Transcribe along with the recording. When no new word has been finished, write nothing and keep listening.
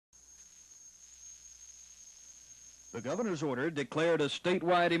The governor's order declared a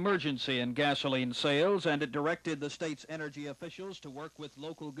statewide emergency in gasoline sales, and it directed the state's energy officials to work with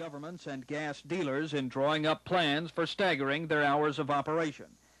local governments and gas dealers in drawing up plans for staggering their hours of operation.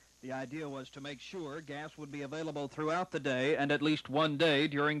 The idea was to make sure gas would be available throughout the day and at least one day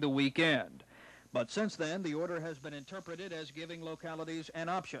during the weekend. But since then, the order has been interpreted as giving localities an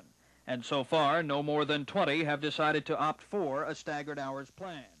option, and so far, no more than 20 have decided to opt for a staggered hours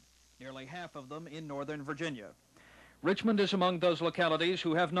plan, nearly half of them in Northern Virginia. Richmond is among those localities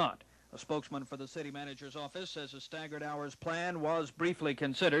who have not. A spokesman for the city manager's office says a staggered hours plan was briefly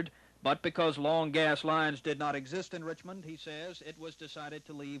considered, but because long gas lines did not exist in Richmond, he says it was decided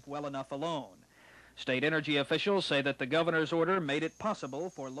to leave well enough alone. State energy officials say that the governor's order made it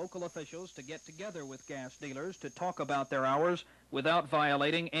possible for local officials to get together with gas dealers to talk about their hours without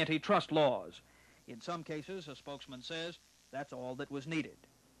violating antitrust laws. In some cases, a spokesman says, that's all that was needed.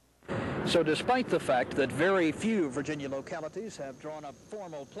 So despite the fact that very few Virginia localities have drawn up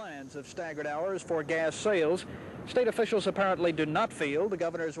formal plans of staggered hours for gas sales, state officials apparently do not feel the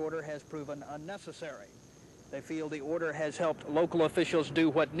governor's order has proven unnecessary. They feel the order has helped local officials do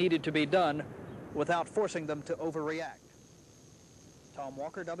what needed to be done without forcing them to overreact. Tom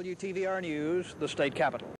Walker, WTVR News, the state capitol.